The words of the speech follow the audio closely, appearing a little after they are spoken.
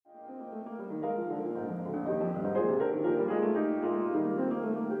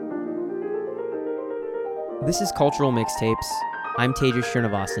This is Cultural Mixtapes. I'm Tejas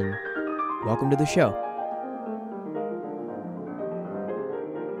Srinivasan. Welcome to the show.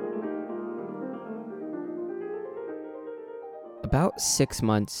 About 6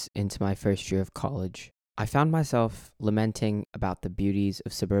 months into my first year of college, I found myself lamenting about the beauties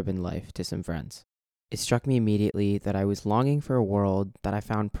of suburban life to some friends. It struck me immediately that I was longing for a world that I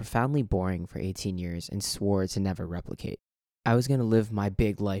found profoundly boring for 18 years and swore to never replicate. I was going to live my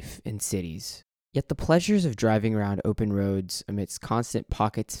big life in cities. Yet the pleasures of driving around open roads amidst constant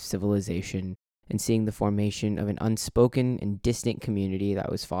pockets of civilization and seeing the formation of an unspoken and distant community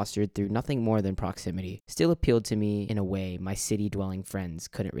that was fostered through nothing more than proximity still appealed to me in a way my city-dwelling friends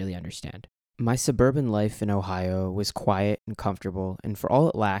couldn't really understand. My suburban life in Ohio was quiet and comfortable, and for all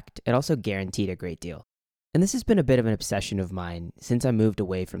it lacked, it also guaranteed a great deal. And this has been a bit of an obsession of mine since I moved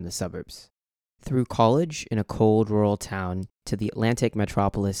away from the suburbs. Through college in a cold rural town to the Atlantic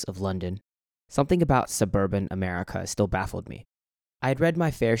metropolis of London, something about suburban America still baffled me. I had read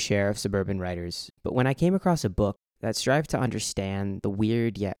my fair share of suburban writers, but when I came across a book that strived to understand the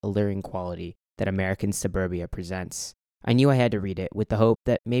weird yet alluring quality that American suburbia presents, I knew I had to read it with the hope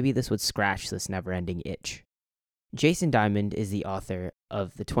that maybe this would scratch this never-ending itch. Jason Diamond is the author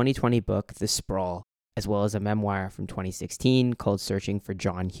of the 2020 book The Sprawl, as well as a memoir from 2016 called Searching for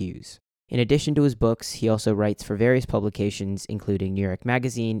John Hughes. In addition to his books, he also writes for various publications including New York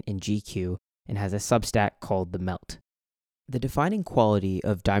Magazine and GQ, and has a Substack called The Melt. The defining quality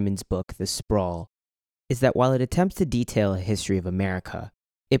of Diamond's book, The Sprawl, is that while it attempts to detail a history of America,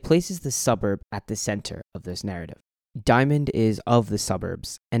 it places the suburb at the center of this narrative. Diamond is of the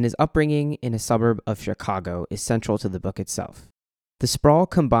suburbs, and his upbringing in a suburb of Chicago is central to the book itself. The Sprawl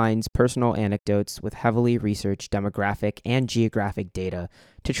combines personal anecdotes with heavily researched demographic and geographic data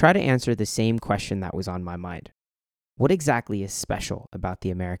to try to answer the same question that was on my mind. What exactly is special about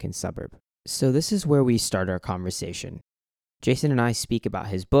the American suburb? So this is where we start our conversation. Jason and I speak about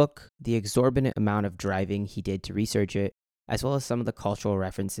his book, the exorbitant amount of driving he did to research it, as well as some of the cultural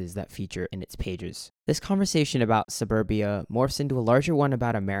references that feature in its pages. This conversation about suburbia morphs into a larger one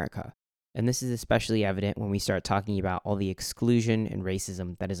about America, and this is especially evident when we start talking about all the exclusion and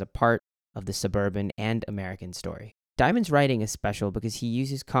racism that is a part of the suburban and American story. Diamond's writing is special because he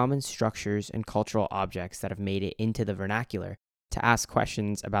uses common structures and cultural objects that have made it into the vernacular to ask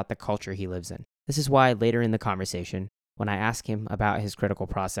questions about the culture he lives in. This is why later in the conversation, when I ask him about his critical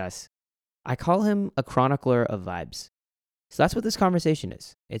process, I call him a chronicler of vibes. So that's what this conversation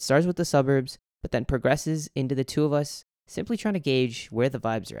is. It starts with the suburbs, but then progresses into the two of us simply trying to gauge where the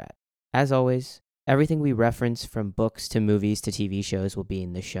vibes are at. As always, everything we reference from books to movies to TV shows will be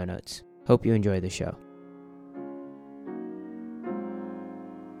in the show notes. Hope you enjoy the show.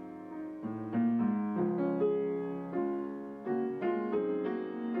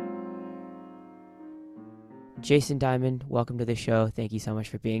 Jason Diamond, welcome to the show. Thank you so much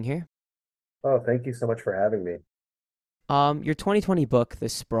for being here. Oh, thank you so much for having me. Your 2020 book, The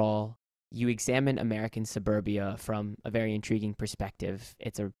Sprawl, you examine American suburbia from a very intriguing perspective.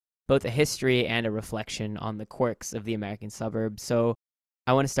 It's both a history and a reflection on the quirks of the American suburb. So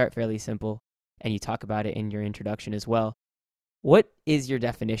I want to start fairly simple, and you talk about it in your introduction as well. What is your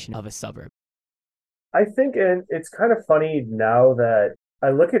definition of a suburb? I think, and it's kind of funny now that I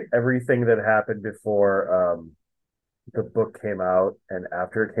look at everything that happened before the book came out and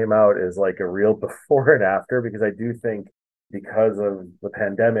after it came out is like a real before and after, because I do think because of the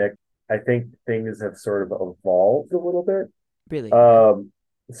pandemic, I think things have sort of evolved a little bit. Really? Yeah.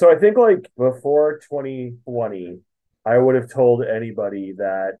 So I think like before 2020, I would have told anybody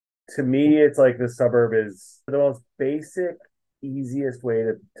that to me, it's like the suburb is the most basic, easiest way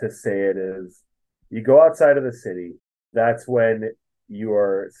to say it is you go outside of the city, that's when you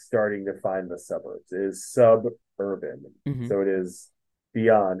are starting to find the suburbs, it is suburban. Mm-hmm. So it is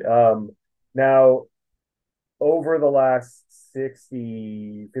beyond. Now, over the last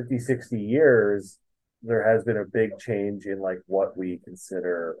 60 years, there has been a big change in like what we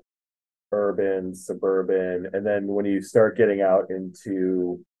consider urban, suburban. And then when you start getting out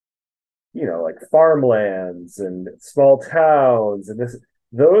into, like farmlands and small towns and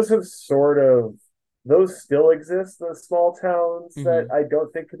those have sort of, those still exist, the small towns that Mm-hmm. I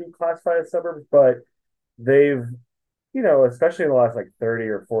don't think could be classified as suburbs, but they've, especially in the last like 30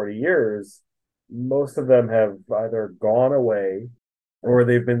 or 40 years, most of them have either gone away or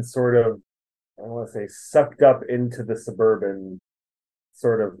they've been sort of, I don't want to say sucked up into the suburban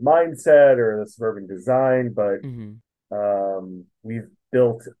sort of mindset or the suburban design, but Mm-hmm. we've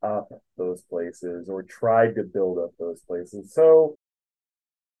built up those places or tried to build up those places. So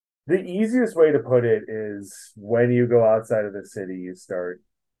the easiest way to put it is when you go outside of the city, you start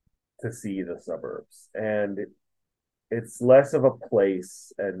to see the suburbs. And it's less of a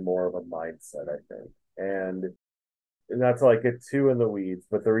place and more of a mindset, I think. And not to like get too in the weeds,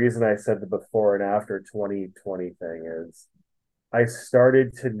 but the reason I said the before and after 2020 thing is I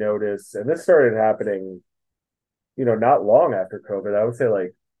started to notice, and this started happening, not long after COVID. I would say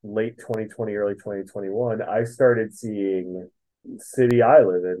like late 2020, early 2021. I started seeing city I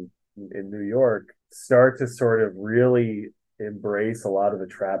live in New York start to sort of really embrace a lot of the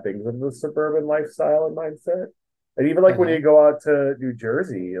trappings of the suburban lifestyle and mindset. And even like when you Okay. go out to New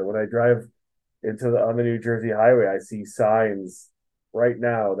Jersey, when I drive on the New Jersey highway, I see signs right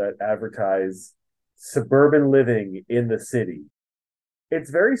now that advertise suburban living in the city. It's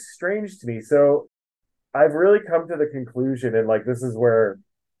very strange to me. So I've really come to the conclusion, and like this is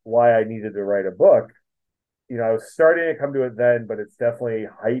why I needed to write a book. I was starting to come to it then, but it's definitely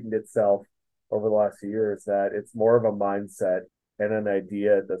heightened itself over the last few years that it's more of a mindset and an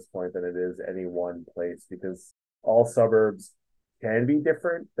idea at this point than it is any one place because all suburbs can be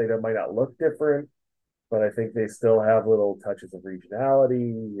different. Might not look different, but I think they still have little touches of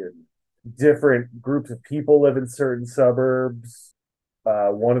regionality and different groups of people live in certain suburbs.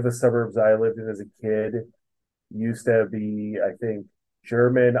 One of the suburbs I lived in as a kid used to be, I think,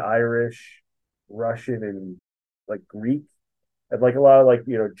 German, Irish, Russian, and like Greek, and like a lot of like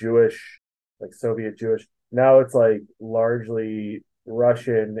Jewish, like Soviet Jewish. Now it's like largely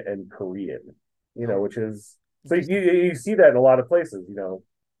Russian and Korean, Oh, which is so interesting. you see that in a lot of places.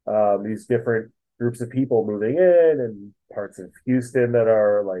 These different groups of people moving in, and parts of Houston that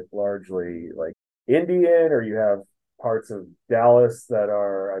are like largely like Indian, or you have parts of Dallas that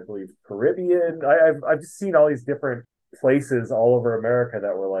are, I believe, Caribbean. I've just seen all these different places all over America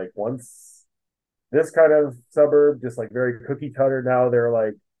that were like once this kind of suburb, just like very cookie cutter. Now they're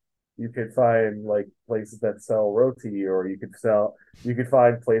like you could find like places that sell roti, or you could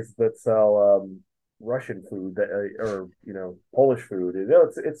find places that sell Russian food that or Polish food.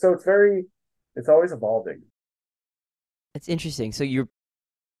 It's always evolving. It's interesting. So you're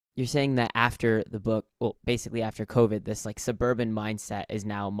saying that after the book, well, basically after COVID, this like suburban mindset is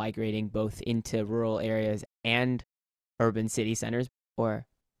now migrating both into rural areas and urban city centers, or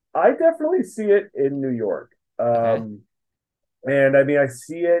I definitely see it in New York. okay. And I mean, I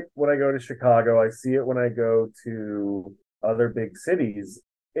see it when I go to Chicago. I see it when I go to other big cities.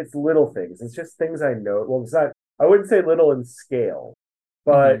 It's little things. It's just things I know. Well, it's not, I wouldn't say little in scale,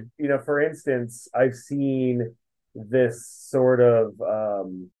 but, Mm-hmm. for instance, I've seen this sort of,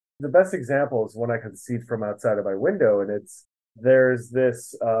 the best example is one I can see from outside of my window. And there's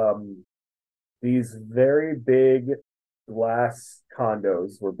these very big glass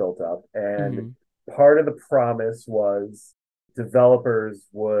condos were built up. And Mm-hmm. part of the promise was developers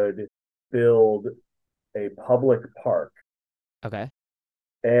would build a public park. Okay.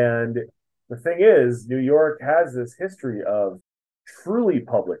 And the thing is, New York has this history of truly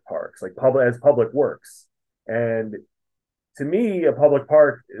public parks, like public works. And to me, a public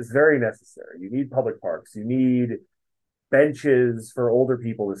park is very necessary. You need public parks. You need benches for older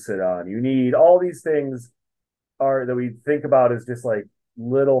people to sit on. You need all these things are that we think about as just like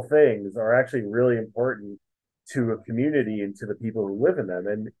little things are actually really important to a community and to the people who live in them.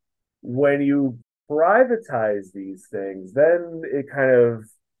 And when you privatize these things, then it kind of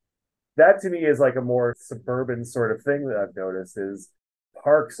that to me is like a more suburban sort of thing that I've noticed is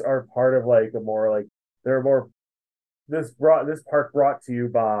parks are part of like a more like they're more this park brought to you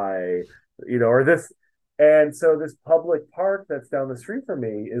by or this and so this public park that's down the street from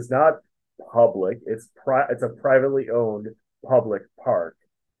me is not public, it's a privately owned public park,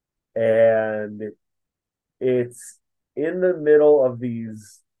 and it's in the middle of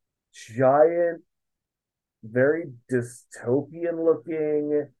these giant, very dystopian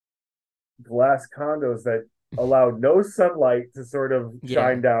looking glass condos that allow no sunlight to sort of Yeah.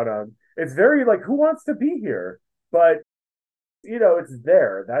 shine down on. It's very like, who wants to be here? But it's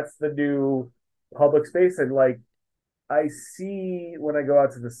there. That's the new public space. And like I see when I go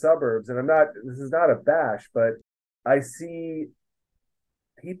out to the suburbs, and this is not a bash, but I see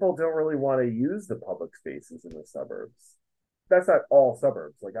people don't really want to use the public spaces in the suburbs. That's not all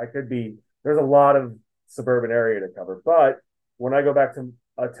suburbs. Like there's a lot of suburban area to cover. But when I go back to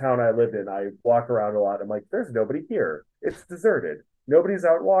a town I lived in, I walk around a lot. I'm like, there's nobody here. It's deserted. Nobody's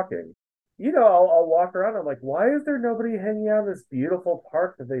out walking. I'll walk around. I'm like, why is there nobody hanging out in this beautiful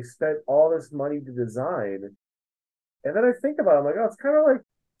park that they spent all this money to design? And then I think about it, I'm like, oh, it's kind of like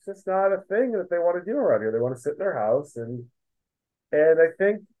it's just not a thing that they want to do around here. They want to sit in their house and I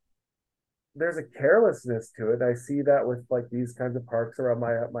think there's a carelessness to it. I see that with like these kinds of parks around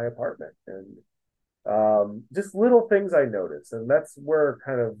my apartment, and Just little things I notice, and that's where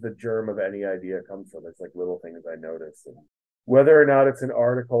kind of the germ of any idea comes from. It's like little things I notice, and whether or not it's an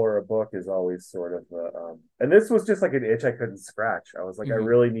article or a book is always sort of and this was just like an itch I couldn't scratch. I was like, Hmm. I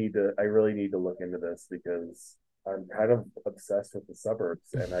really need to look into this because I'm kind of obsessed with the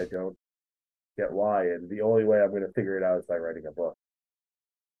suburbs and I don't get why. And the only way I'm going to figure it out is by writing a book.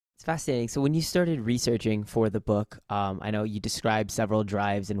 It's fascinating. So when you started researching for the book, I know you described several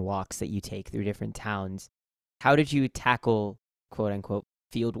drives and walks that you take through different towns. How did you tackle quote unquote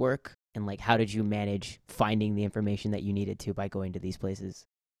field work? And like, how did you manage finding the information that you needed to by going to these places?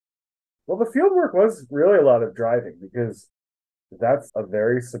 Well, the field work was really a lot of driving because that's a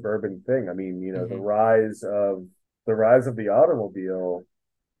very suburban thing. I mean, Hmm. the rise of the automobile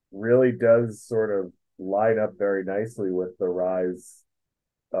really does sort of line up very nicely with the rise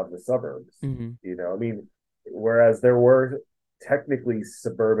of the suburbs. Hmm. I mean, whereas there were technically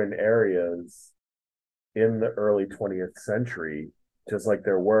suburban areas in the early 20th century, just like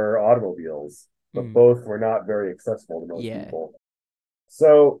there were automobiles, but Hmm. both were not very accessible to most Yeah. people.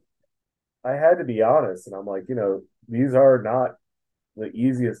 So I had to be honest, and I'm like, these are not the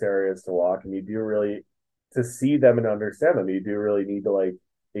easiest areas to walk, and you do really to see them and understand them. You do really need to like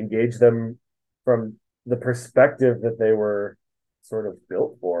engage them from the perspective that they were sort of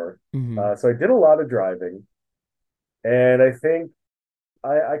built for. Hmm. So I did a lot of driving, and I think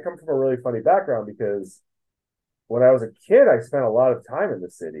I come from a really funny background because when I was a kid, I spent a lot of time in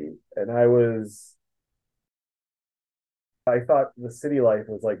the city, and I thought the city life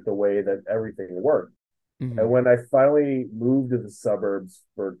was like the way that everything worked. And Hmm. when I finally moved to the suburbs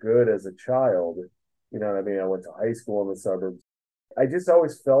for good as a child, I mean, I went to high school in the suburbs. I just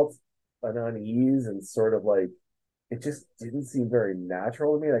always felt an unease and sort of like it just didn't seem very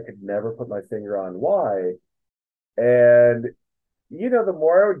natural to me. I could never put my finger on why. And the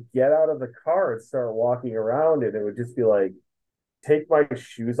more I would get out of the car and start walking around it would just be like take my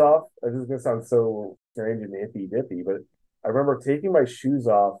shoes off. This is gonna sound so strange and hippy dippy, but I remember taking my shoes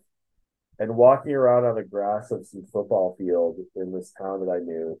off and walking around on the grass of some football field in this town that I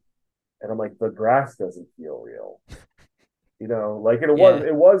knew. And I'm like, the grass doesn't feel real. Like Yeah.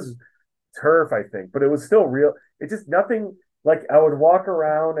 it was turf, I think, but it was still real. It just nothing like I would walk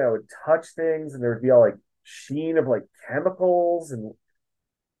around, I would touch things, and there would be all like sheen of like chemicals and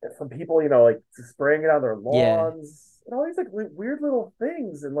from people, like spraying it on their Yeah. lawns and all these like weird little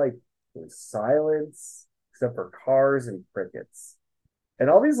things. And like there was silence except for cars and crickets. And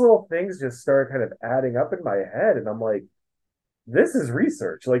all these little things just started kind of adding up in my head. And I'm like, this is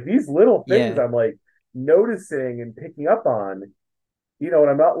research. Like these little things Yeah. I'm like noticing and picking up on, and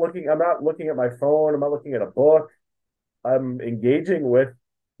I'm not looking at my phone, I'm not looking at a book. I'm engaging with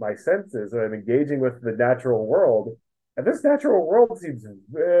my senses and I'm engaging with the natural world. And this natural world seems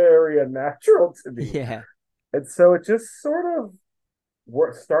very unnatural to me. Yeah. And so it just sort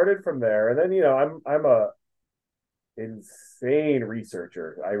of started from there. And then, I'm a insane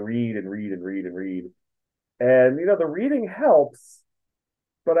researcher. I read and read and read and read. And the reading helps,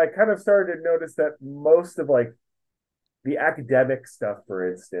 but I kind of started to notice that most of like the academic stuff, for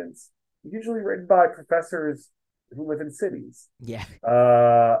instance, usually written by professors who live in cities, Yeah.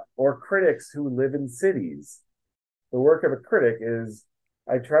 or critics who live in cities. The work of a critic is,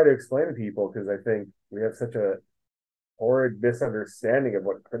 I try to explain to people because I think we have such a horrid misunderstanding of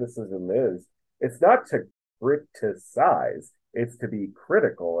what criticism is. It's not to criticize, it's to be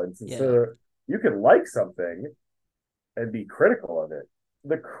critical. And Yeah. so you can like something and be critical of it.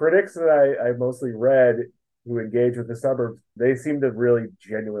 The critics that I mostly read who engage with the suburbs, they seem to really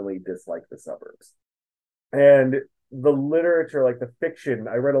genuinely dislike the suburbs. And the literature, like the fiction,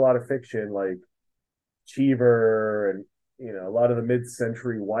 I read a lot of fiction, like Cheever and a lot of the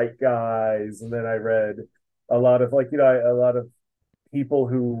mid-century white guys, and then I read a lot of like a lot of people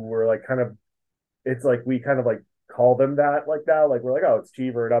who were like kind of it's like we kind of like call them that like now. Like we're like, oh, it's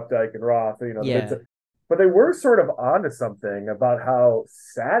Cheever and Updike and Roth, the bits Yeah. of, but they were sort of onto something about how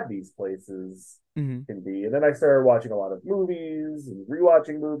sad these places Hmm. can be. And then I started watching a lot of movies and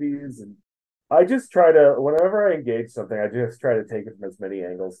rewatching movies. And I just try to, whenever I engage something, I just try to take it from as many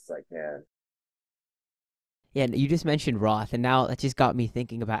angles as I can. Yeah, and you just mentioned Roth, and now that just got me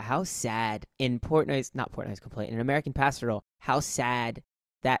thinking about how sad in Portnoy's, not Portnoy's complaint, in American Pastoral, how sad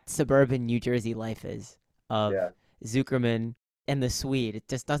that suburban New Jersey life is of Yeah. Zuckerman and the Swede. It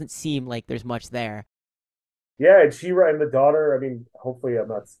just doesn't seem like there's much there. Yeah. And and the daughter, I mean, hopefully I'm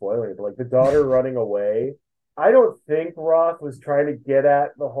not spoiling it, but like the daughter running away. I don't think Roth was trying to get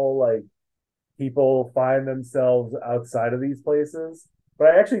at the whole like people find themselves outside of these places. But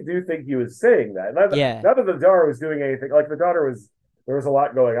I actually do think he was saying that. Yeah, Not that the daughter was doing anything. Like the daughter was there was a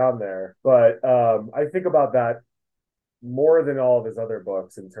lot going on there. But I think about that more than all of his other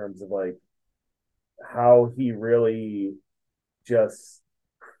books in terms of like how he really just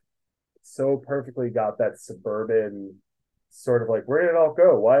so perfectly got that suburban sort of like, where did it all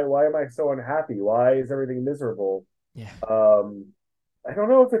go? Why am I so unhappy? Why is everything miserable? Yeah. Um, I don't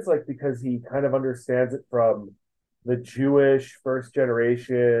know if it's like because he kind of understands it from the Jewish first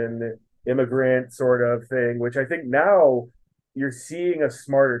generation immigrant sort of thing, which I think now you're seeing a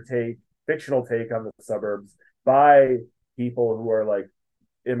smarter take, fictional take on the suburbs by people who are like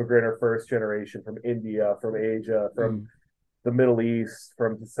immigrant or first generation from India, from Asia, from Mm. the Middle East,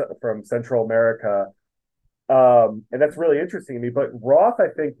 from Central America. And that's really interesting to me. But Roth, I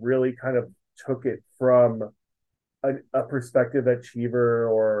think, really kind of took it from a perspective that Cheever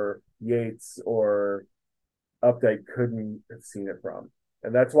or Yates or Updike couldn't have seen it from.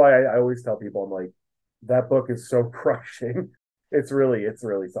 And that's why I always tell people, I'm like, that book is so crushing. It's really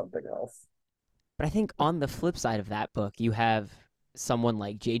something else. But I think on the flip side of that book, you have someone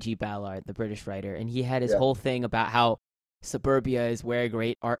like J.G. Ballard, the British writer, and he had his Yeah. whole thing about how suburbia is where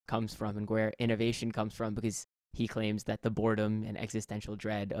great art comes from and where innovation comes from because he claims that the boredom and existential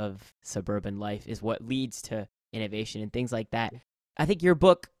dread of suburban life is what leads to innovation and things like that. I think your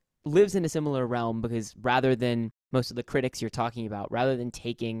book lives in a similar realm because rather than most of the critics you're talking about, rather than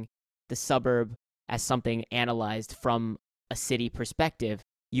taking the suburb as something analyzed from a city perspective,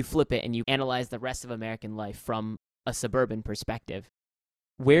 you flip it and you analyze the rest of American life from a suburban perspective.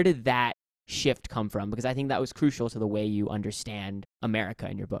 Where did that shift come from? Because I think that was crucial to the way you understand America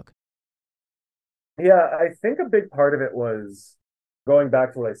in your book. Yeah, I think a big part of it was going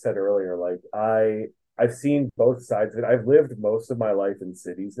back to what I said earlier. Like I've seen both sides of it. I've lived most of my life in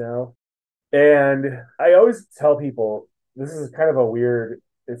cities now. And I always tell people this is kind of a weird,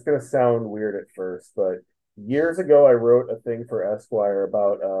 it's going to sound weird at first, but years ago, I wrote a thing for Esquire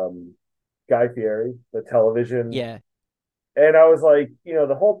about Guy Fieri, the television. Yeah. And I was like,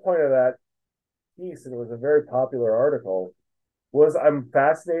 the whole point of that piece, and it was a very popular article, was I'm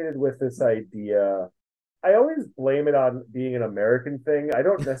fascinated with this idea. I always blame it on being an American thing. I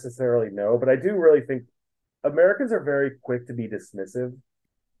don't necessarily know, but I do really think Americans are very quick to be dismissive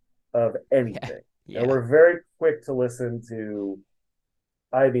of Yeah. anything. And Yeah. we're very quick to listen to,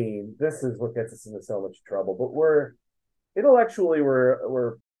 I mean, this is what gets us into so much trouble, but we're intellectually,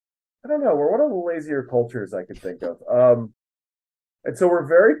 we're, I don't know, we're one of the lazier cultures I could think of. And so we're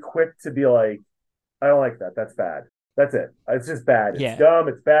very quick to be like, I don't like that. That's bad. That's it. It's just bad. It's Yeah. dumb.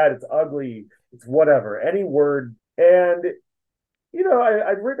 It's bad. It's ugly. It's whatever. Any word. And,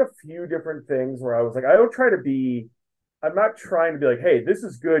 I'd written a few different things where I was like, I don't try to be, I'm not trying to be like, hey, this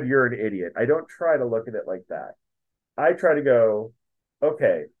is good. You're an idiot. I don't try to look at it like that. I try to go,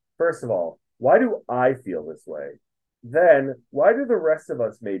 okay, first of all, why do I feel this way? Then why do the rest of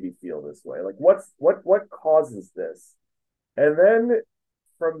us maybe feel this way? Like what causes this? And then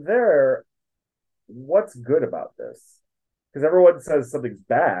from there, what's good about this? Because everyone says something's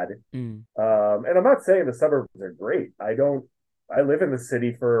bad. Mm. And I'm not saying the suburbs are great. I live in the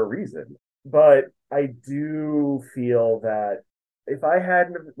city for a reason. But I do feel that if I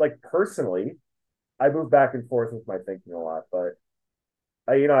hadn't, like personally, I move back and forth with my thinking a lot, but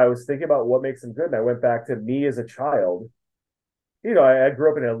I was thinking about what makes them good, and I went back to me as a child. I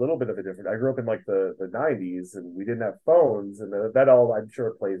grew up in a little bit of a different. I grew up in like the '90s, and we didn't have phones, and that all I'm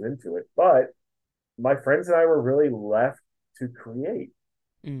sure plays into it. But my friends and I were really left to create.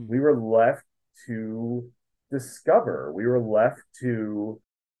 Mm. We were left to discover. We were left to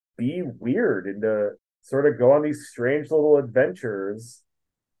be weird and to sort of go on these strange little adventures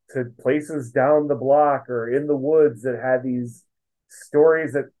to places down the block or in the woods that had these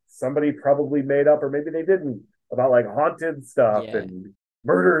stories that somebody probably made up or maybe they didn't about like haunted stuff Yeah. and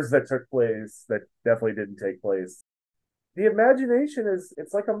murders that took place that definitely didn't take place. The imagination is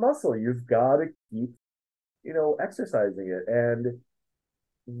it's like a muscle. You've got to keep, exercising it. And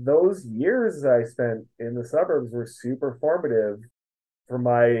those years I spent in the suburbs were super formative for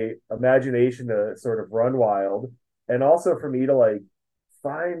my imagination to sort of run wild and also for me to like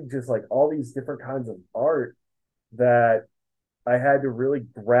find just like all these different kinds of art that I had to really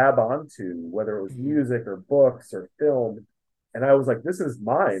grab onto, whether it was Mm. music or books or film. And I was like, this is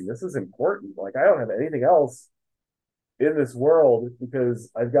mine. This is important. Like, I don't have anything else in this world because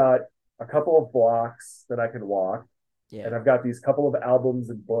I've got a couple of blocks that I can walk, Yeah. and I've got these couple of albums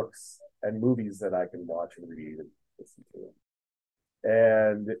and books and movies that I can watch and read and listen to.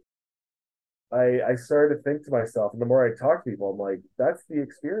 And I started to think to myself, and the more I talk to people, I'm like, that's the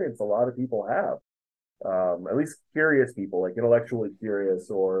experience a lot of people have. At least curious people, like intellectually curious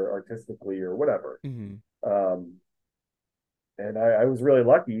or artistically or whatever. Mm. Um, And I was really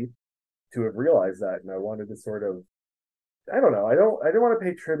lucky to have realized that. And I wanted to sort of, I don't know, I don't want to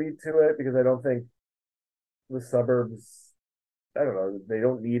pay tribute to it because I don't think the suburbs, I don't know, they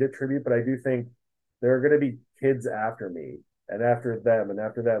don't need a tribute, but I do think there are going to be kids after me and after them and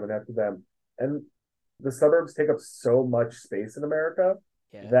after them and after them. And the suburbs take up so much space in America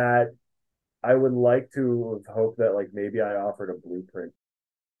Yeah. that I would like to hope that like maybe I offered a blueprint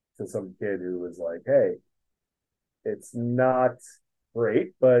to some kid who was like, hey, it's not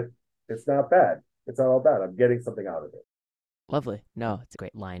great, but it's not bad. It's not all bad. I'm getting something out of it. Lovely. No, it's a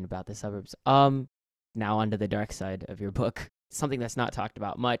great line about the suburbs. Now onto the dark side of your book. Something that's not talked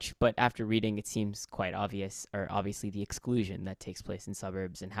about much, but after reading, it seems quite obvious, or obviously the exclusion that takes place in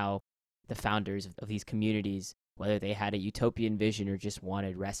suburbs and how the founders of these communities, whether they had a utopian vision or just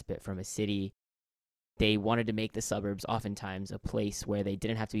wanted respite from a city, they wanted to make the suburbs oftentimes a place where they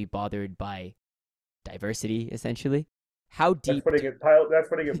didn't have to be bothered by diversity, essentially. How deep do That's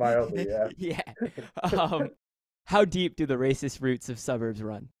putting it mildly. Yeah, yeah. Um, how deep do the racist roots of suburbs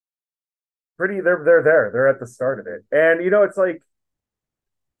run? pretty. They're there. They're at the start of it, and it's like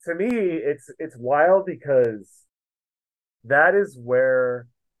to me, it's wild because that is where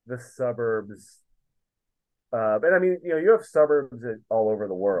the suburbs. And I mean, you have suburbs all over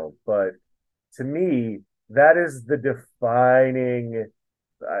the world, but to me, that is the defining.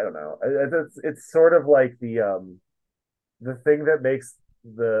 I don't know. It's sort of like the thing that makes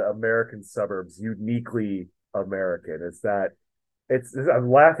the American suburbs uniquely American is that I'm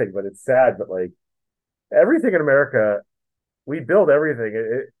laughing, but it's sad, but like everything in America, we build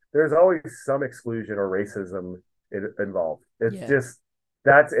everything. There's always some exclusion or racism involved. It's Yeah. just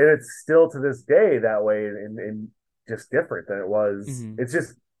and it's still to this day that way, and just different than it was. Hmm. It's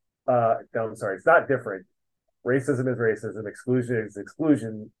just no, I'm sorry, it's not different. Racism is racism, exclusion is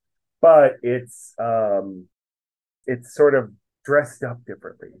exclusion, but it's sort of dressed up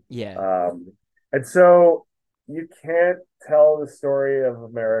differently. Yeah. And so you can't tell the story of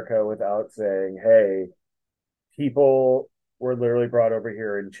America without saying, hey, people were literally brought over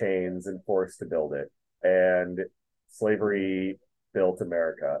here in chains and forced to build it. And slavery built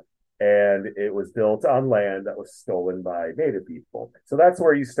America. And it was built on land that was stolen by Native people. So that's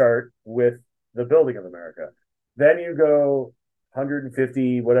where you start with the building of America. Then you go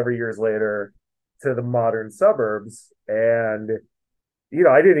 150, whatever years later, to the modern suburbs. And,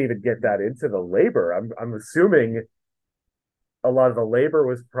 I didn't even get that into the labor. I'm assuming a lot of the labor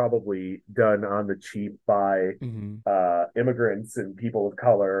was probably done on the cheap by Hmm. immigrants and people of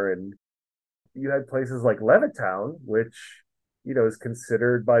color. And you had places like Levittown, which, is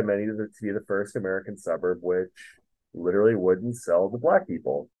considered by many to be the first American suburb, which literally wouldn't sell to black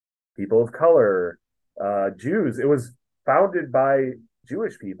people of color, Jews. It was founded by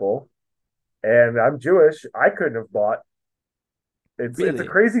Jewish people, and I'm Jewish. I couldn't have bought. It's a Really?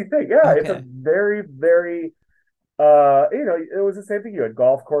 crazy thing. Yeah, it's a Okay. very very it was the same thing. You had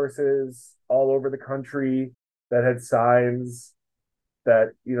golf courses all over the country that had signs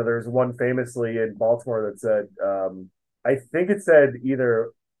that, there's one famously in Baltimore that said, I think it said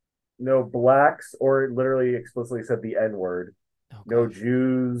either no blacks or it literally explicitly said the N word, Oh no gosh.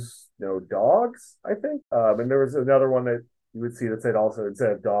 Jews, no dogs, I think. And there was another one that you would see that said also,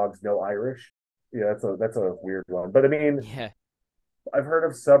 instead of dogs, no Irish. Yeah, that's a weird one. But I mean, Yeah. I've heard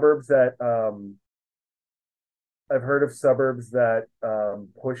of suburbs that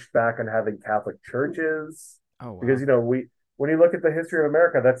pushed back on having Catholic churches Oh because wow. we when you look at the history of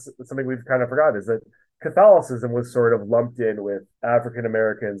America, that's something we've kind of forgotten is that Catholicism was sort of lumped in with African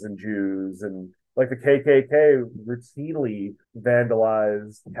Americans and Jews, and like the KKK routinely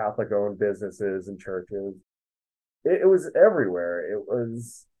vandalized Catholic-owned businesses and churches. It was everywhere. It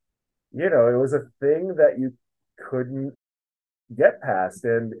was a thing that you couldn't get past,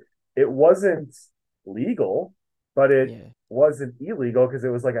 and it wasn't legal, but it Yeah. wasn't illegal because it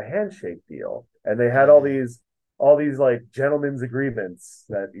was like a handshake deal, and they had Yeah. all these like gentlemen's agreements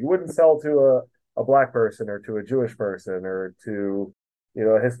that you wouldn't sell to a black person or to a Jewish person or to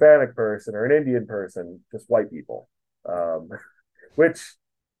a Hispanic person or an Indian person, just white people. Which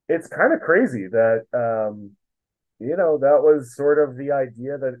it's kind of crazy that that was sort of the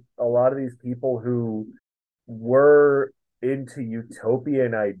idea that a lot of these people who were into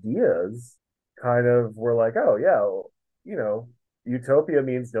utopian ideas kind of were like, oh yeah, utopia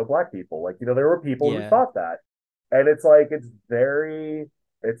means no black people. Like, there were people who Yeah. thought that. And it's like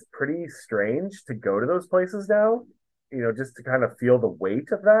it's pretty strange to go to those places now, just to kind of feel the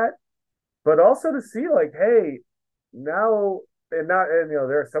weight of that. But also to see like, hey, now and not and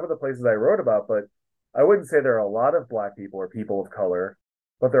there are some of the places I wrote about, but I wouldn't say there are a lot of black people or people of color,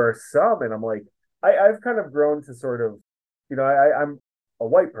 but there are some, and I'm like, I've kind of grown to sort of I'm a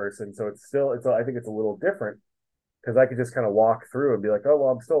white person, so I think it's a little different because I could just kind of walk through and be like, oh, well,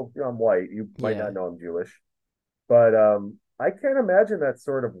 I'm still, I'm white. You might not Yeah. know I'm Jewish, but I can't imagine that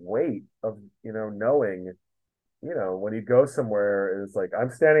sort of weight of, knowing, when you go somewhere, it's like I'm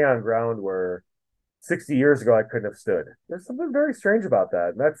standing on ground where 60 years ago I couldn't have stood. There's something very strange about that.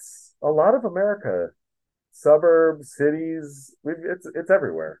 And that's a lot of America, suburbs, cities, it's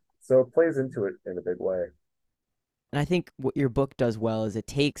everywhere. So it plays into it in a big way. And I think what your book does well is it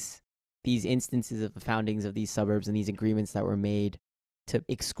takes these instances of the foundings of these suburbs and these agreements that were made to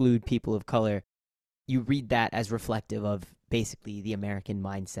exclude people of color. You read that as reflective of basically the American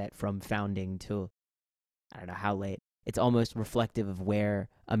mindset from founding to I don't know how late. It's almost reflective of where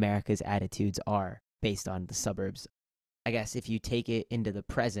America's attitudes are based on the suburbs. I guess if you take it into the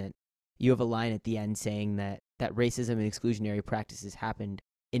present, you have a line at the end saying that racism and exclusionary practices happened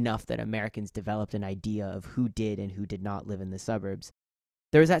enough that Americans developed an idea of who did and who did not live in the suburbs.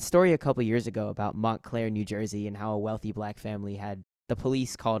 There was that story a couple years ago about Montclair, New Jersey, and how a wealthy black family had the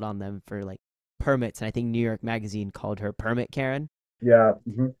police called on them for like permits, and I think New York Magazine called her Permit Karen. Yeah.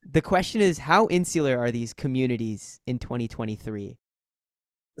 Mm-hmm. The question is, how insular are these communities in 2023?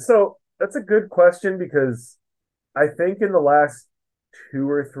 So that's a good question because I think in the last 2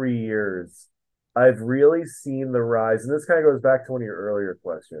 or 3 years, I've really seen the rise, and this kind of goes back to one of your earlier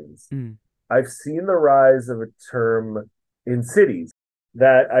questions. Mm, I've seen the rise of a term in cities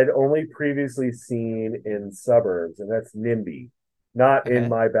that I'd only previously seen in suburbs, and that's NIMBY, not in okay.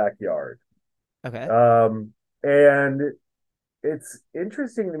 my backyard. Okay. And it's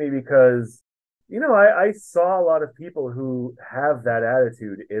interesting to me because, I saw a lot of people who have that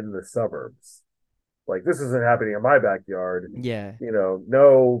attitude in the suburbs. Like, this isn't happening in my backyard. Yeah.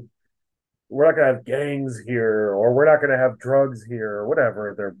 No, we're not going to have gangs here, or we're not going to have drugs here, or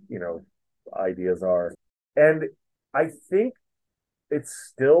whatever their, ideas are. And I think it's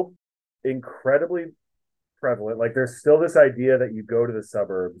still incredibly prevalent. Like, there's still this idea that you go to the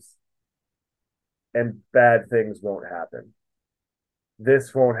suburbs and bad things won't happen.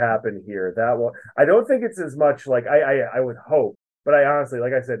 This won't happen here. That won't. I don't think it's as much like I would hope, but I honestly,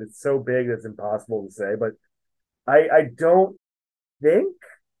 like I said, it's so big that it's impossible to say. But I don't think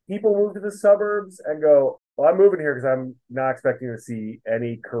people move to the suburbs and go, well, I'm moving here because I'm not expecting to see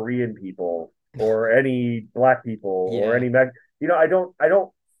any Korean people or any black people or Yeah. any I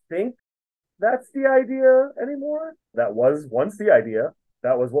don't think that's the idea anymore. That was once the idea.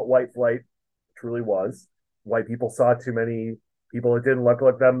 That was what white flight truly was. White people saw too many people that didn't look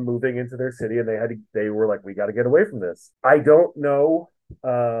like them moving into their city, and they were like, we got to get away from this. I don't know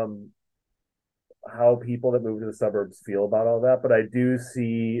how people that move to the suburbs feel about all that, but I do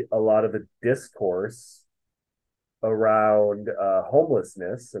see a lot of the discourse around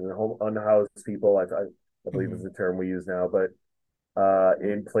homelessness and unhoused people. I believe is Hmm. the term we use now, but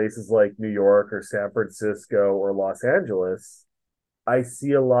in places like New York or San Francisco or Los Angeles, I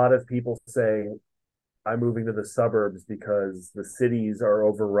see a lot of people saying, I'm moving to the suburbs because the cities are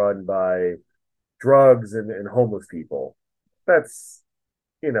overrun by drugs and homeless people. That's,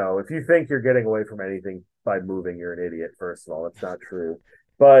 if you think you're getting away from anything by moving, you're an idiot, first of all. That's not true.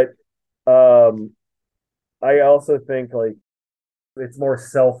 But um, I also think like it's more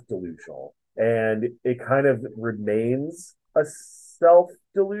self delusional and it kind of remains a self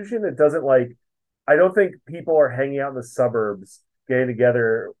delusion. It doesn't like, I don't think people are hanging out in the suburbs, getting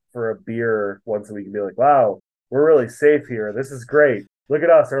together for a beer once a week and be like, wow, we're really safe here. This is great. Look at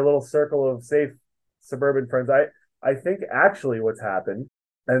us, our little circle of safe suburban friends. I think actually what's happened,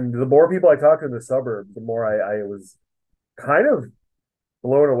 and the more people I talk to in the suburbs, the more I was kind of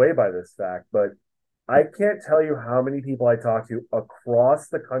blown away by this fact. But I can't tell you how many people I talk to across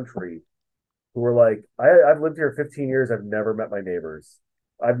the country who were like, I've lived here 15 years. I've never met my neighbors.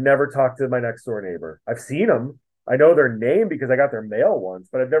 I've never talked to my next door neighbor. I've seen them. I know their name because I got their mail once,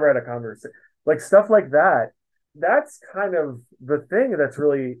 but I've never had a conversation. Like stuff like that. That's kind of the thing that's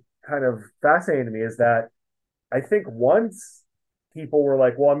really kind of fascinating to me is that I think once people were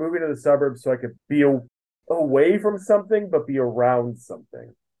like, well, I'm moving to the suburbs so I could be away from something, but be around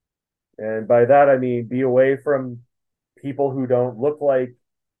something. And by that, I mean be away from people who don't look like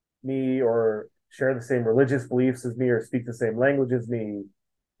me or share the same religious beliefs as me or speak the same language as me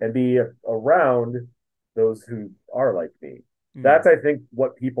and be around those who are like me. Mm. That's, I think,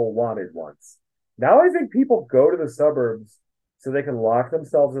 what people wanted once. Now I think people go to the suburbs so they can lock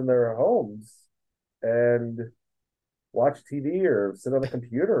themselves in their homes and watch TV or sit on the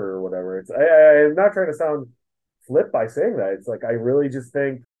computer or whatever. I'm not trying to sound flip by saying that. It's like I really just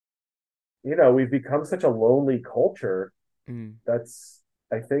think, we've become such a lonely culture. Mm. That's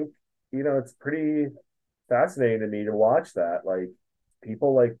I think, it's pretty fascinating to me to watch that. Like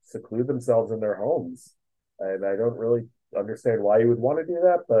people like seclude themselves in their homes, and I don't really understand why you would want to do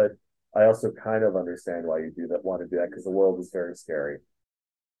that, but I also kind of understand why you do that want to do that because the world is very scary.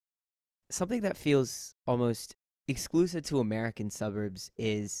 Something that feels almost exclusive to American suburbs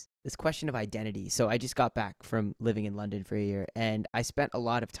is this question of identity. So I just got back from living in London for a year, and I spent a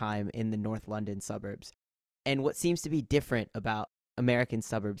lot of time in the North London suburbs. And what seems to be different about American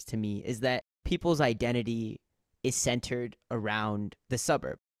suburbs to me is that people's identity is centered around the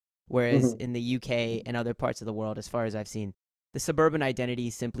suburb. Whereas Mhm. in the UK and other parts of the world, as far as I've seen, the suburban identity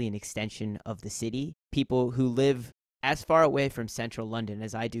is simply an extension of the city. People who live as far away from central London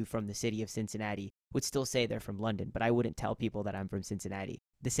as I do from the city of Cincinnati would still say they're from London, but I wouldn't tell people that I'm from Cincinnati.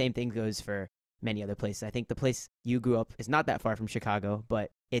 The same thing goes for many other places. I think the place you grew up is not that far from Chicago,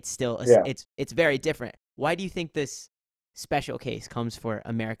 but it's still Yeah. it's very different. Why do you think this special case comes for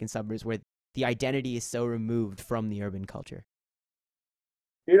American suburbs where the identity is so removed from the urban culture?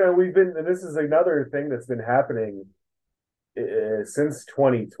 We've been, and this is another thing that's been happening since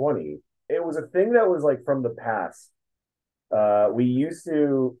 2020. It was a thing that was like from the past. We used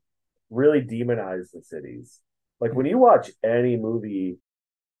to really demonize the cities. Like when you watch any movie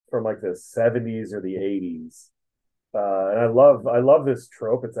from like the 70s or the 80s, and I love this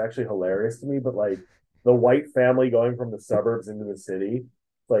trope. It's actually hilarious to me, but like the white family going from the suburbs into the city,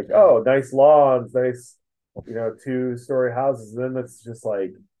 like, Yeah. oh, nice lawns, nice, 2-story houses. And then it's just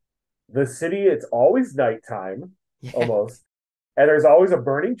like the city, it's always nighttime Yeah. almost. And there's always a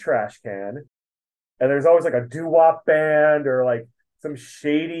burning trash can. And there's always like a doo-wop band or like some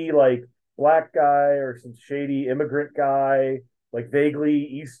shady like black guy or some shady immigrant guy, like vaguely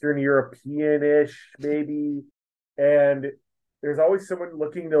Eastern European-ish, maybe. And there's always someone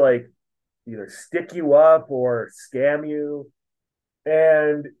looking to like either stick you up or scam you.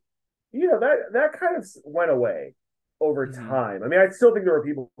 And that kind of went away over Mm-hmm. time. I mean, I still think there were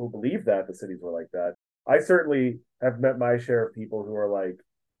people who believed that the cities were like that. I certainly have met my share of people who are like,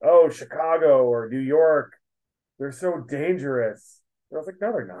 "Oh, Chicago or New York, they're so dangerous." And I was like,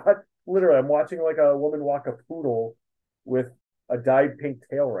 "No, they're not." Literally, I'm watching like a woman walk a poodle with a dyed pink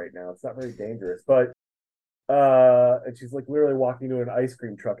tail right now. It's not very dangerous, but and she's like literally walking to an ice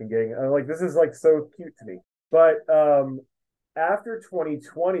cream truck and getting. I'm like, this is like so cute to me. But after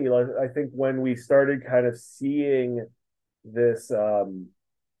 2020, like, I think when we started kind of seeing this, I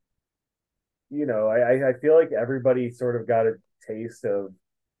feel like everybody sort of got a taste of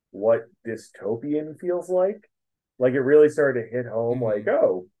what dystopian feels like. Like it really started to hit home, like, Mm-hmm.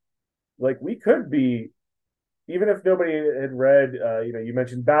 oh, like we could be, even if nobody had read, you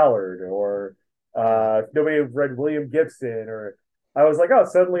mentioned Ballard, or Yeah. if nobody had read William Gibson, or I was like, oh,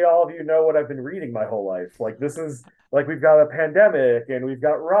 suddenly all of you know what I've been reading my whole life. Like this is like we've got a pandemic and we've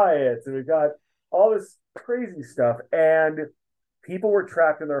got riots and we've got all this crazy stuff, and people were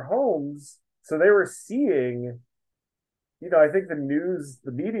trapped in their homes, so they were seeing. I think the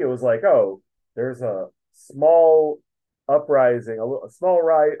media was like, oh, there's a small uprising, a small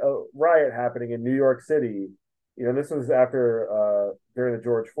riot happening in New York City. This was after during the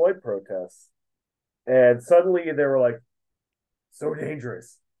George Floyd protests, and suddenly they were like, so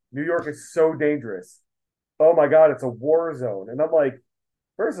dangerous. New York is so dangerous. Oh my God, it's a war zone. And I'm like,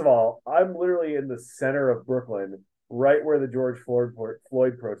 first of all, I'm literally in the center of Brooklyn, right where the George Floyd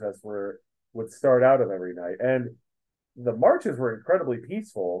protests would start out of every night, and the marches were incredibly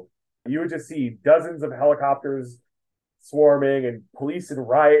peaceful. You would just see dozens of helicopters swarming and police in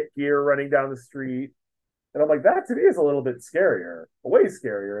riot gear running down the street. And I'm like, that to me is a little bit scarier, way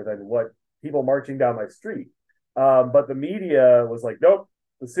scarier than what people marching down my street. But the media was like, nope,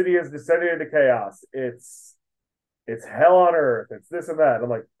 the city has descended into chaos. It's hell on earth. It's this and that. And I'm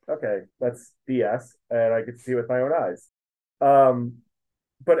like, okay, that's BS, and I could see it with my own eyes. Um,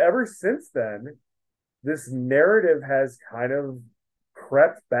 but ever since then, this narrative has kind of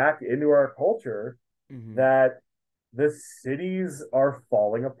crept back into our culture Mm-hmm. that the cities are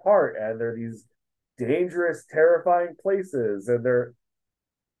falling apart and they're these dangerous, terrifying places. And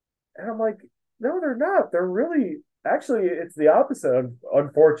I'm like, no, they're not. They're really, actually, it's the opposite.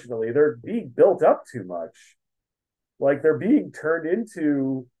 Unfortunately, they're being built up too much. Like they're being turned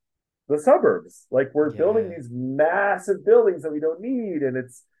into the suburbs. Like we're building Yeah. these massive buildings that we don't need. And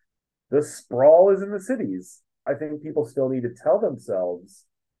the sprawl is in the cities. I think people still need to tell themselves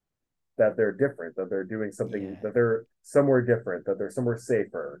that they're different, that they're doing something, Yeah. that they're somewhere different, that they're somewhere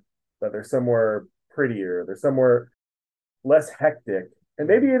safer, that they're somewhere prettier, they're somewhere less hectic. And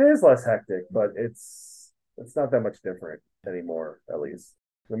maybe Mm-hmm. it is less hectic, but it's not that much different anymore, at least.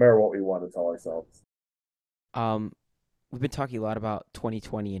 No matter what we want to tell ourselves. Um, we've been talking a lot about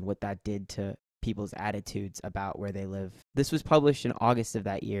 2020 and what that did to people's attitudes about where they live. This was published in August of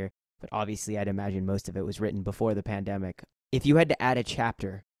that year, but obviously I'd imagine most of it was written before the pandemic. If you had to add a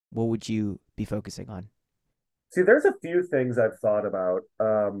chapter, what would you be focusing on? See, there's a few things I've thought about.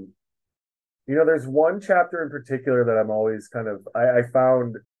 There's one chapter in particular that I'm always kind of I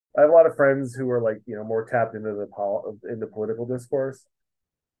found I have a lot of friends who are like, more tapped into into political discourse.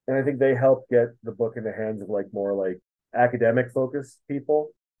 And I think they help get the book in the hands of like more like academic focused people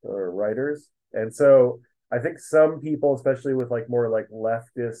or writers. And so I think some people, especially with like more like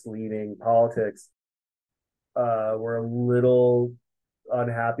leftist leaning politics, were a little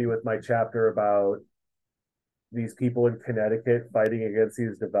unhappy with my chapter about these people in Connecticut fighting against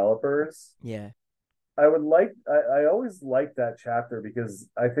these developers. Yeah. I always liked that chapter because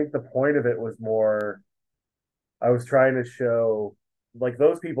I think the point of it was more I was trying to show like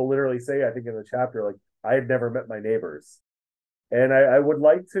those people literally say, I think in the chapter, like I had never met my neighbors. And I would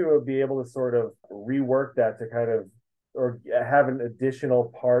like to be able to sort of rework that to kind of or have an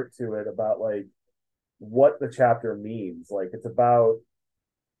additional part to it about like what the chapter means. Like it's about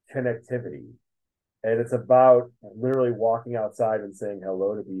connectivity and it's about literally walking outside and saying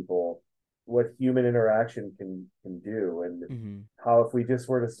hello to people, what human interaction can do, and Mm-hmm. how if we just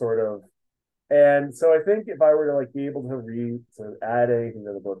were to sort of and so I think if I were to like be able to add anything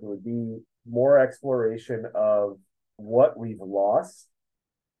to the book, it would be more exploration of what we've lost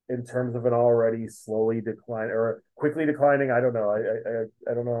in terms of an already slowly decline or quickly declining. I don't know.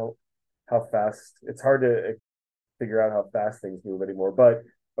 I don't know how fast. It's hard to figure out how fast things move anymore. But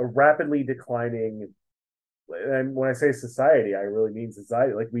a rapidly declining, and when I say society, I really mean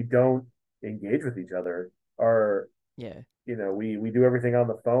society. Like we don't engage with each other. Our Yeah. we do everything on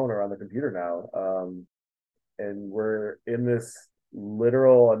the phone or on the computer now, and we're in this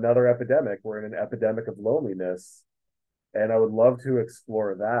literal another epidemic. We're in an epidemic of loneliness, and I would love to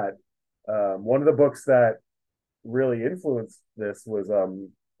explore that. One of the books that really influenced this was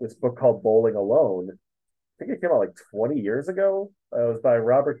this book called Bowling Alone. I think it came out like 20 years ago. It was by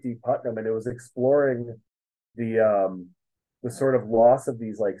Robert D. Putnam, and it was exploring the um, the sort of loss of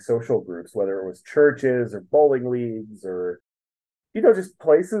these like social groups, whether it was churches or bowling leagues or just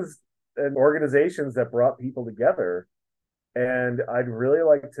places and organizations that brought people together. And I'd really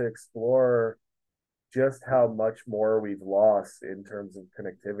like to explore just how much more we've lost in terms of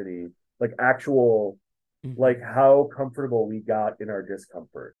connectivity, like actual, Mm-hmm. like how comfortable we got in our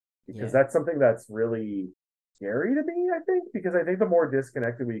discomfort, because Yeah. that's something that's really scary to me, I think, because I think the more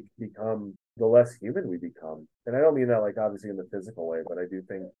disconnected we become, the less human we become. And I don't mean that like obviously in the physical way, but I do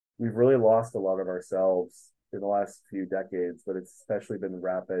think we've really lost a lot of ourselves in the last few decades, but it's especially been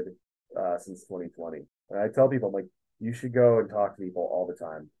rapid since 2020. And I tell people, I'm like, you should go and talk to people all the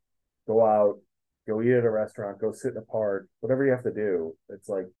time. Go out, go eat at a restaurant, go sit in a park, whatever you have to do. It's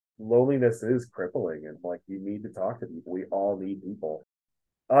like loneliness is crippling and like you need to talk to people. We all need people.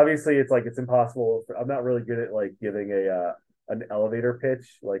 Obviously, it's like it's impossible. I'm not really good at like giving a an elevator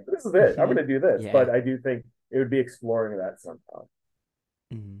pitch. Like this is it. I'm Mm-hmm. going to do this, Yeah. but I do think it would be exploring that somehow.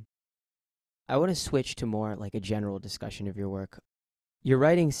 Mm-hmm. I want to switch to more like a general discussion of your work. Your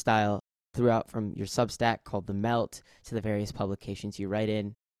writing style throughout from your Substack called The Melt to the various publications you write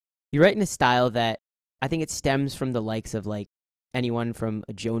in. You write in a style that I think it stems from the likes of like anyone from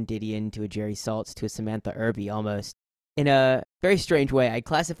a Joan Didion to a Jerry Saltz to a Samantha Irby almost. In a very strange way, I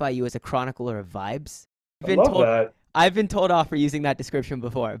classify you as a chronicler of vibes. I've I been love told that. I've been told off for using that description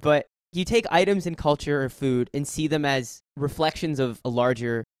before, but you take items in culture or food and see them as reflections of a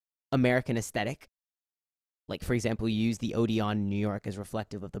larger American aesthetic. Like, for example, you use the Odeon in New York as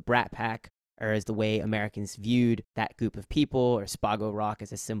reflective of the Brat Pack, or as the way Americans viewed that group of people, or Spago Rock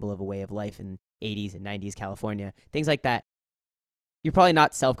as a symbol of a way of life in 80s and 90s California, things like that. You're probably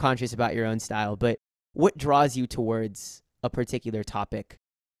not self conscious about your own style, but what draws you towards a particular topic?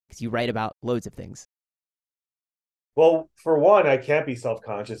 Because you write about loads of things. Well, for one, I can't be self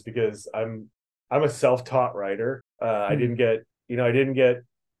conscious because I'm a self taught writer. I Hmm. didn't get I didn't get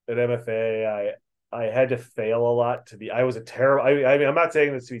an MFA. I had to fail a lot to be. I was a terrible. I mean, I'm not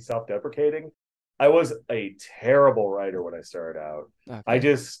saying this to be self deprecating. I was a terrible writer when I started out. I Okay.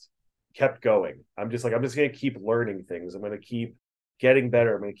 just kept going. I'm just going to keep learning things. I'm going to keep getting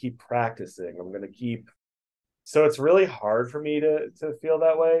better. I'm going to keep practicing. I'm going to keep so it's really hard for me to feel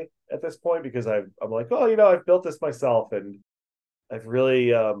that way at this point because I'm like, oh, I've built this myself, and I've really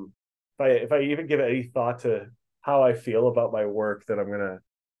if I even give any thought to how I feel about my work, then I'm gonna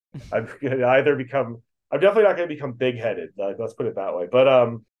either become I'm definitely not gonna become big headed. Like, let's put it that way. But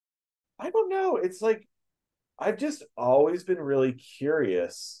I don't know. It's like I've just always been really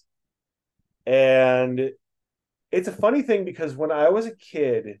curious, and it's a funny thing because when I was a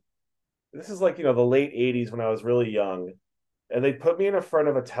kid, this is like, the late 80s when I was really young, and they put me in front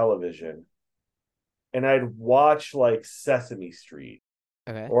of a television and I'd watch like Sesame Street,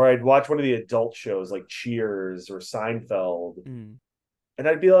 Okay. or I'd watch one of the adult shows like Cheers or Seinfeld, Mm. and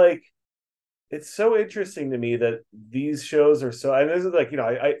I'd be like, it's so interesting to me that these shows are so, and this is like,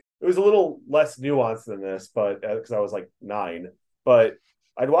 it was a little less nuanced than this, but because I was like 9, but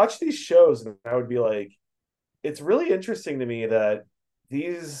I'd watch these shows and I would be like, it's really interesting to me that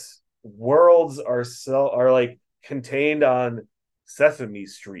these worlds are like contained on Sesame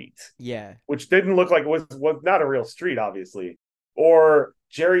Street, Yeah. which didn't look like was not a real street, obviously, or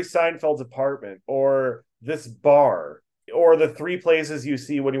Jerry Seinfeld's apartment, or this bar, or the three places you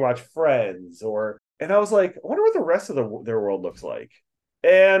see when you watch Friends, or and I was like, I wonder what the rest of their world looks like.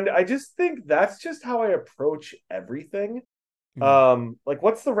 And I just think that's just how I approach everything. Mm. Like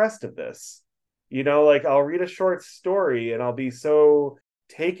what's the rest of this? Like I'll read a short story and I'll be so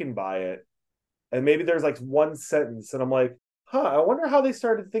taken by it. And maybe there's like one sentence and I'm like, huh, I wonder how they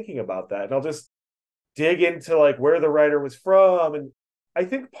started thinking about that. And I'll just dig into like where the writer was from. And I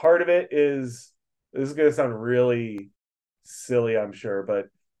think part of it is, this is going to sound really silly, I'm sure, but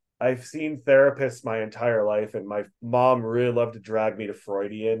I've seen therapists my entire life, and my mom really loved to drag me to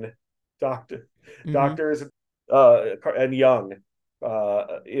Freudian doctor Mm-hmm. doctors and Jung,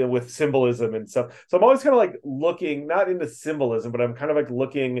 with symbolism and stuff. So I'm always kind of like looking not into symbolism, but I'm kind of like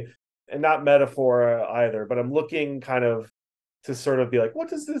looking, and not metaphor either, but I'm looking kind of to sort of be like, what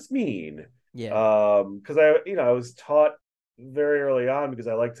does this mean? Yeah. Because I was taught very early on, because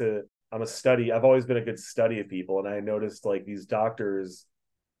I've always been a good study of people, and I noticed like these doctors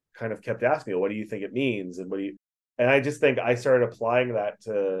kind of kept asking me, what do you think it means? And and I just think I started applying that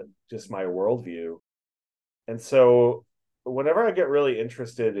to just my worldview. And so whenever I get really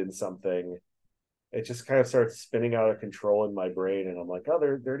interested in something, it just kind of starts spinning out of control in my brain. And I'm like, oh,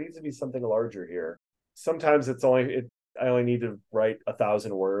 there needs to be something larger here. Sometimes I only need to write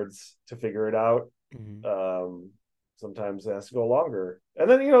 1,000 words to figure it out. Mm-hmm. Um, Sometimes it has to go longer. And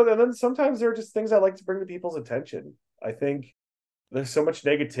then sometimes there are just things I like to bring to people's attention. I think there's so much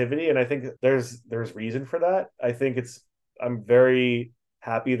negativity, and I think there's reason for that. I'm very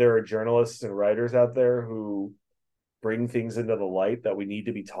happy there are journalists and writers out there who bring things into the light that we need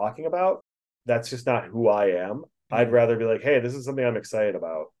to be talking about. That's just not who I am. I'd Mm. rather be like, hey, this is something I'm excited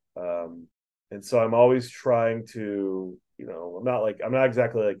about. And so I'm always trying to, I'm not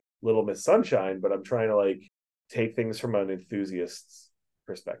exactly like Little Miss Sunshine, but I'm trying to like take things from an enthusiast's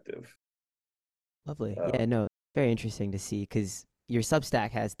perspective. Lovely. Yeah, Um, no, very interesting to see because your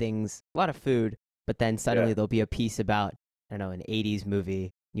Substack has things, a lot of food, but then yeah, suddenly there'll be a piece about, I don't know, an 80s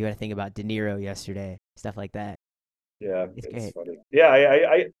movie. You got to think about De Niro yesterday, stuff like that. yeah, It's it's great. funny. Yeah,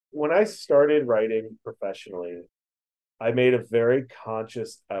 I when I started writing professionally, I made a very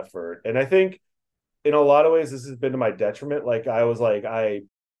conscious effort, and I think in a lot of ways this has been to my detriment. Like I was like I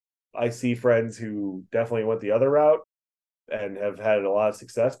see friends who definitely went the other route and have had a lot of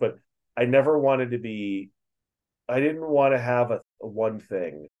success, but I never wanted to be. I didn't want to have a one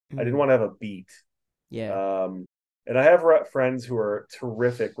thing. I didn't Mm. want to have a beat. Yeah. Um, and I have friends who are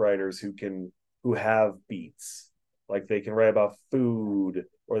terrific writers who have beats. Like they can write about food,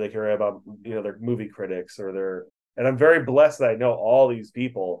 or they can write about their movie critics, or their. And I'm very blessed that I know all these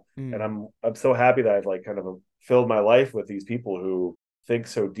people, and Mm. I'm so happy that I've like kind of filled my life with these people who think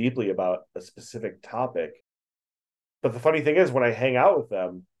so deeply about a specific topic. But the funny thing is, when I hang out with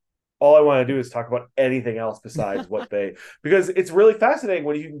them, all I want to do is talk about anything else besides because it's really fascinating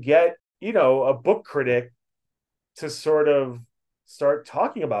when you can get, a book critic to sort of start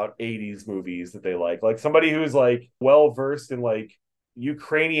talking about 80s movies that they like somebody who's like well versed in like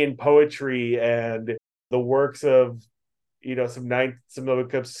Ukrainian poetry and the works of, some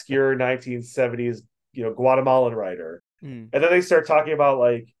obscure 1970s, Guatemalan writer. Mm. And then they start talking about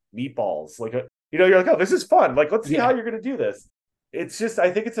like meatballs, like you're like, oh, this is fun. Like, let's see how Yeah. you're going to do this. It's just,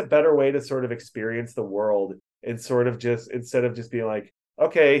 I think it's a better way to sort of experience the world, and sort of just, instead of just being like,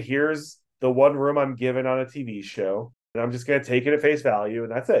 okay, here's the one room I'm given on a TV show, and I'm just going to take it at face value,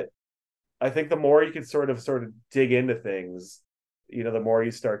 and that's it. I think the more you can sort of dig into things, the more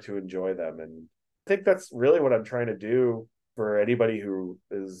you start to enjoy them. And I think that's really what I'm trying to do for anybody who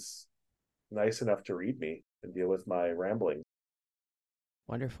is nice enough to read me and deal with my rambling.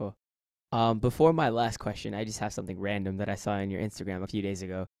 Wonderful. Before my last question, I just have something random that I saw on your Instagram a few days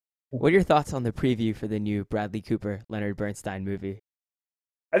ago. What are your thoughts on the preview for the new Bradley Cooper, Leonard Bernstein movie?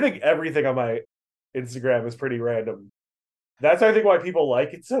 I think everything on my Instagram is pretty random. That's I think why people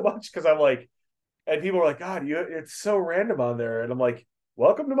like it so much, because I'm like, and people are like, God, it's so random on there, and I'm like,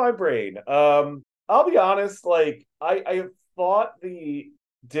 welcome to my brain. I'll be honest, like I thought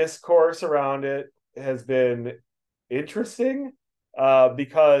discourse around it has been interesting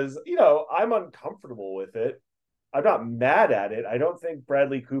because, I'm uncomfortable with it. I'm not mad at it. I don't think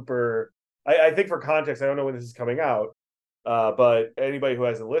Bradley Cooper, I think for context, I don't know when this is coming out, but anybody who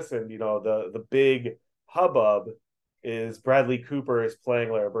hasn't listened, the big hubbub is Bradley Cooper is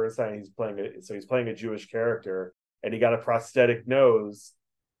playing Larry Bernstein. He's playing a Jewish character, and he got a prosthetic nose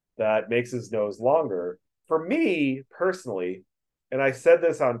that makes his nose longer. For me personally, and I said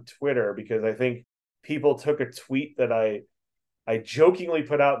this on Twitter because I think people took a tweet that I jokingly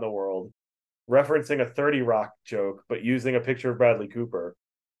put out in the world referencing a 30 Rock joke, but using a picture of Bradley Cooper.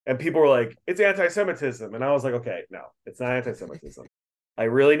 And people were like, it's anti-Semitism. And I was like, okay, no, it's not anti-Semitism. I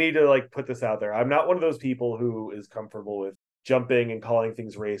really need to put this out there. I'm not one of those people who is comfortable with jumping and calling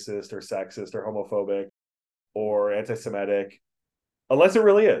things racist or sexist or homophobic or anti-Semitic, unless it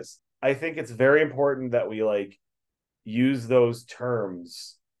really is. I think it's very important that we use those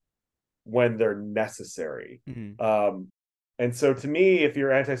terms when they're necessary. Mm-hmm. And so to me, if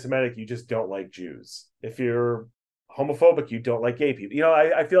you're anti-Semitic, you just don't like Jews. If you're homophobic, you don't like gay people.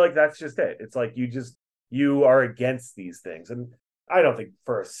 I feel like that's just it. It's like you are against these things. And I don't think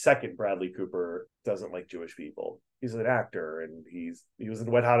for a second Bradley Cooper doesn't like Jewish people. He's an actor and he was in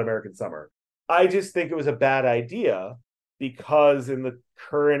Wet Hot American Summer. I just think it was a bad idea because in the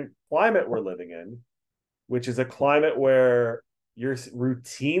current climate we're living in, which is a climate where you're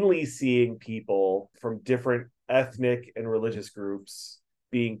routinely seeing people from different ethnic and religious groups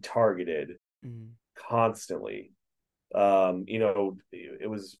being targeted constantly. It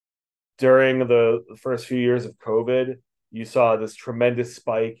was during the first few years of COVID, you saw this tremendous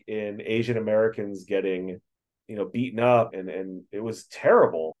spike in Asian Americans getting, beaten up, and it was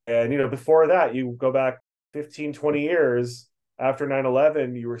terrible. And, before that, you go back 15, 20 years after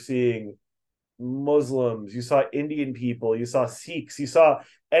 9/11, you were seeing Muslims, you saw Indian people, you saw Sikhs, you saw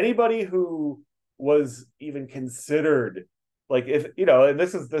anybody who was even considered if and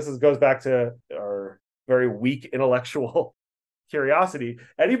this is goes back to our very weak intellectual curiosity.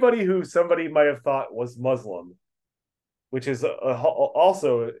 Anybody who somebody might have thought was Muslim, which is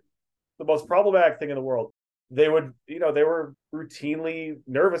also the most problematic thing in the world, they were routinely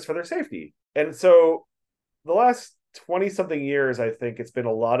nervous for their safety. And so the last 20 something years, I think it's been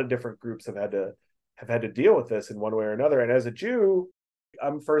a lot of different groups have had to deal with this in one way or another. And as a Jew,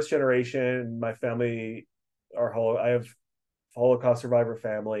 I'm first generation. My family I have Holocaust survivor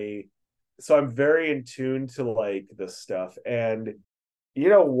family. So I'm very in tune to this stuff. And,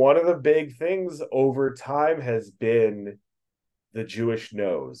 one of the big things over time has been the Jewish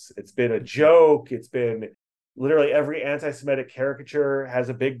nose. It's been a joke. It's been literally every anti-Semitic caricature has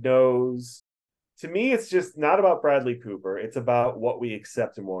a big nose. To me, it's just not about Bradley Cooper. It's about what we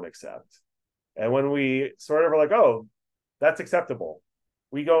accept and won't accept. And when we sort of are like, oh, that's acceptable,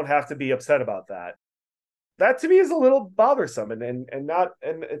 we don't have to be upset about that. That to me is a little bothersome and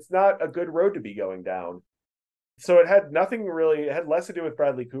it's not a good road to be going down. So it had less to do with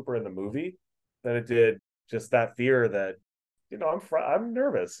Bradley Cooper in the movie than it did just that fear that, I'm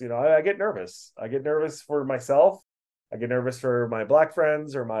nervous. I get nervous. I get nervous for myself. I get nervous for my Black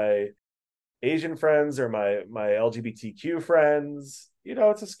friends or my Asian friends or my LGBTQ friends.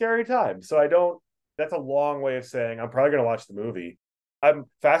 It's a scary time. So that's a long way of saying I'm probably going to watch the movie. I'm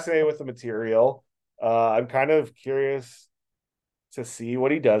fascinated with the material. I'm kind of curious to see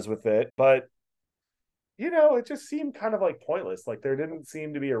what he does with it, but it just seemed kind of pointless. There didn't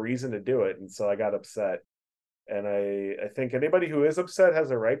seem to be a reason to do it, and so I got upset. And I think anybody who is upset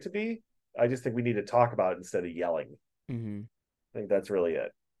has a right to be. I just think we need to talk about it instead of yelling. Mm-hmm. I think that's really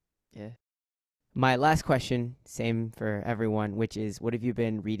it. Yeah. My last question, same for everyone, which is, what have you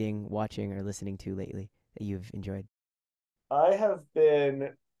been reading, watching, or listening to lately that you've enjoyed? I have been.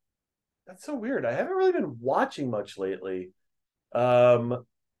 That's so weird. I haven't really been watching much lately. I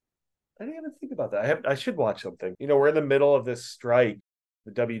didn't even think about that. I should watch something. We're in the middle of this strike,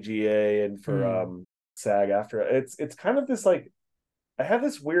 the WGA and for Mm. SAG after. It's kind of this I have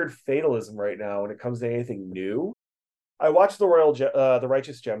this weird fatalism right now when it comes to anything new. I watched the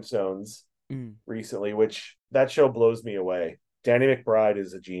Righteous Gemstones Mm. recently, which that show blows me away. Danny McBride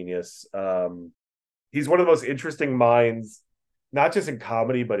is a genius. He's one of the most interesting minds, not just in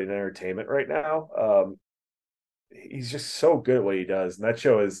comedy but in entertainment right now. He's just so good at what he does, and that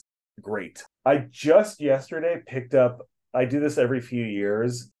show is great. I just yesterday picked up. I do this every few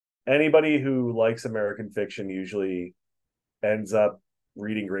years. Anybody who likes American fiction usually ends up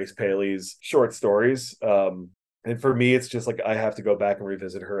reading Grace Paley's short stories. And for me, it's just I have to go back and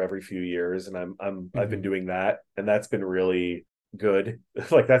revisit her every few years, and I've been Mm-hmm. doing that, and that's been really good.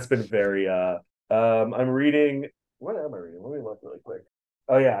 That's been very. I'm reading. What am I reading? Let me look really quick.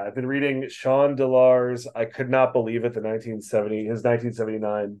 Oh yeah, I've been reading Sean Delar's I Could Not Believe It, the 1970 his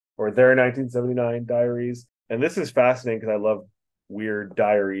 1979 or their 1979 diaries. And this is fascinating because I love weird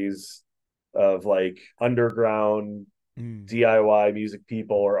diaries of like underground Mm. DIY music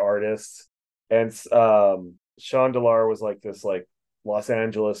people or artists. And Sean Delar was like this like Los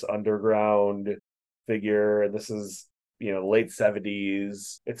Angeles underground figure, and this is late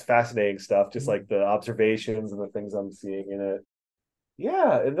 70s. It's fascinating stuff, just Mm. like the observations and the things I'm seeing in it.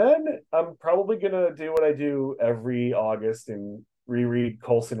 Yeah, and then I'm probably gonna do what I do every August and reread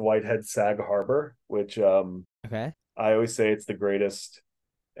Colson Whitehead's Sag Harbor, which Okay. I always say it's the greatest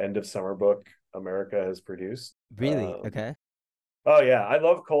end of summer book America has produced. Really? Okay. Oh yeah, I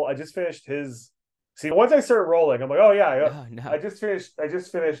love Cole. I just finished his. See, once I start rolling, I'm like, oh yeah, Oh I no. just finished. I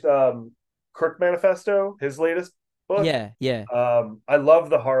just finished Kirk Manifesto, his latest book. Yeah, yeah. I love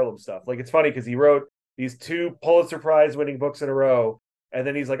the Harlem stuff. Like it's funny because he wrote these two Pulitzer Prize winning books in a row, and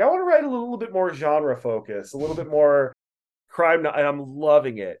then he's like, I want to write a little bit more genre focus, a little bit more crime, and I'm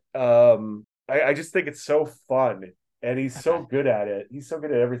loving it. I just think it's so fun, and he's so Okay. good at it. He's so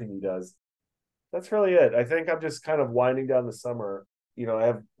good at everything he does. That's really it. I think I'm just kind of winding down the summer. I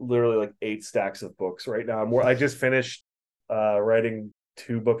have literally like 8 stacks of books right now. I just finished writing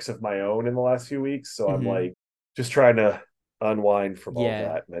 2 books of my own in the last few weeks, so I'm Mm-hmm. like just trying to unwind from all Yeah,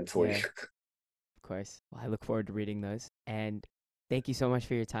 that mentally. yeah, of course. Well, I look forward to reading those. And thank you so much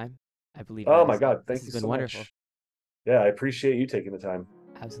for your time. I believe Oh my god, this thank has you been so wonderful. much. Yeah, I appreciate you taking the time.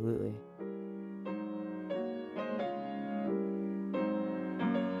 Absolutely.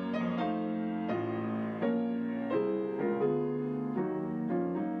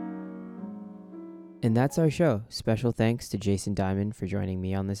 And that's our show. Special thanks to Jason Diamond for joining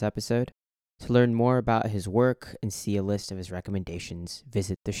me on this episode. To learn more about his work and see a list of his recommendations,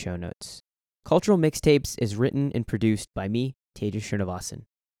 visit the show notes. Cultural Mixtapes is written and produced by me, Tejas Srinivasan.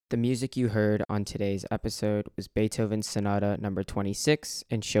 The music you heard on today's episode was Beethoven's Sonata number 26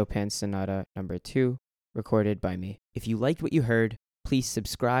 and Chopin's Sonata number 2, recorded by me. If you liked what you heard, please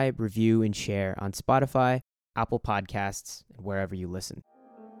subscribe, review, and share on Spotify, Apple Podcasts, and wherever you listen.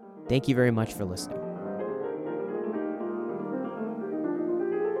 Thank you very much for listening.